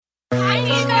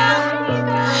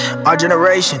Our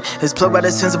generation is plagued by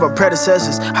the sins of our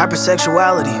predecessors.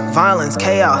 Hypersexuality, violence,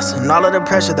 chaos, and all of the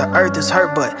pressure. The earth is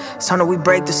hurt, but it's time that we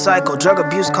break the cycle. Drug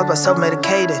abuse caused by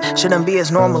self-medicated shouldn't be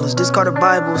as normal as discarded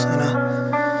Bibles. And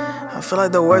I feel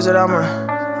like the words that I'm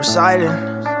reciting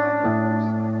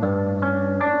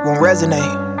won't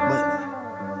resonate, but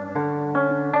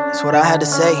it's what I had to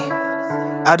say.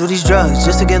 I do these drugs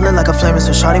just to get lit like a flamer,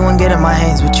 so shawty won't get in my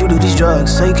hands. But you do these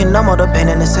drugs so you can numb all the pain,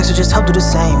 and the sex will just help do the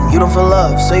same. You don't feel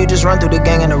love, so you just run through the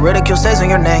gang, and the ridicule stays on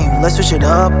your name. Let's switch it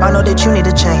up, I know that you need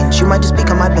to change. You might just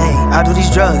become my bae. I do these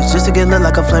drugs just to get lit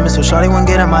like a flamer, so shawty won't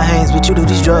get in my hands. But you do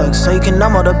these drugs so you can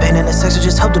numb all the pain, and the sex will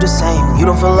just help do the same. You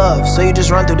don't feel love, so you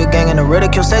just run through the gang, and the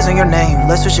ridicule stays on your name.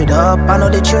 Let's switch it up, I know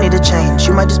that you need to change.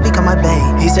 You might just become my bae.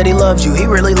 He said he loves you, he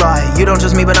really lied. You don't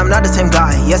trust me, but I'm not the same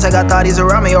guy. Yes, I got thotties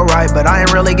around me, alright, but I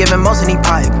ain't really giving most any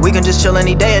pipe. We can just chill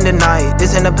any day and the night.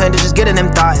 This ain't a plan to just get in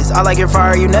them thighs. I like your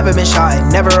fire, you never been shy.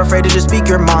 Never afraid to just speak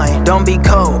your mind. Don't be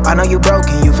cold, I know you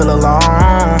broken, you feel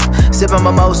alone. Sipping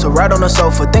mimosa right on the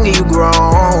sofa, thinking you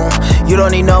grown. You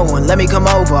don't need no one, let me come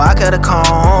over, I cut a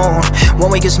cone. When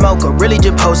we can smoke up, really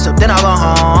just post up, then I'll go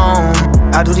home.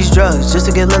 I do these drugs just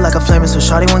to get lit like a flamer, so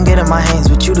shawty won't get in my hands.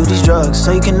 But you do these drugs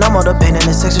so you can numb all the pain, and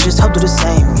the sex will just help do the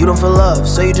same. You don't feel love,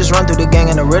 so you just run through the gang,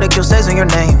 and the ridicule stays on your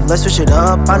name. Let's switch it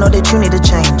up, I know that you need to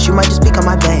change. You might just become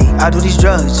my bae. I do these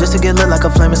drugs just to get lit like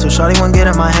a flamer, so shawty won't get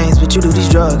in my hands. But you do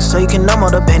these drugs so you can numb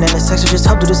all the pain, and the sex will just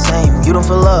help do the same. You don't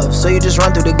feel love, so you just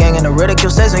run through the gang, and the ridicule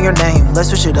stays on your name.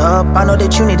 Let's switch it up, I know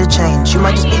that you need to change. You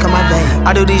might just become my bae.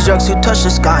 I do these drugs to touch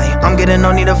the sky. I'm getting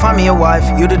no need to find me a wife.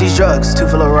 You do these drugs to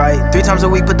feel alright. 3 times a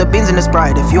week, put the beans in the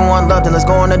Sprite. If you want love, then let's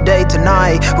go on a date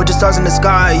tonight. With the stars in the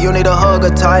sky, you need a hug,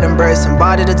 a tight embrace,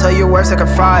 somebody to tell you worth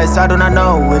sacrifice. I do not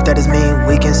know if that is me,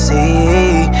 we can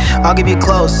see. I'll keep you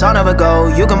close, I'll never go,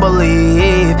 you can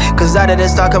believe. Cause I didn't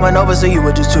start coming over, so you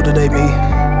were just true to date me.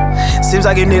 Seems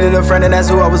like you needed a friend, and that's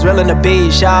who I was willing to be,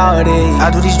 shawty.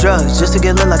 I do these drugs just to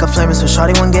get lit like a flamer, so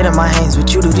shawty won't get in my hands.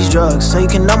 But you do these drugs so you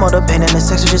can numb all the pain, and the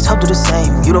sex will just help do the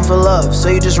same. You don't feel love, so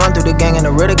you just run through the gang, and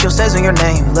the ridicule stays on your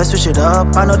name. Let's switch it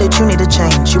up, I know that you need to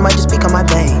change. You might just become my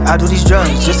bae. I do these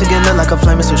drugs just to get lit like a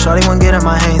flamer, so shawty won't get in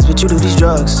my hands. But you do these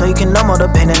drugs so you can numb all the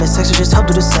pain, and the sex will just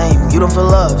help do the same. You don't feel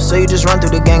love, so you just run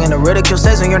through the gang, and the ridicule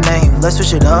stays on your name. Let's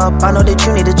switch it up, I know that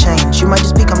you need to change. You might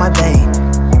just become my bae.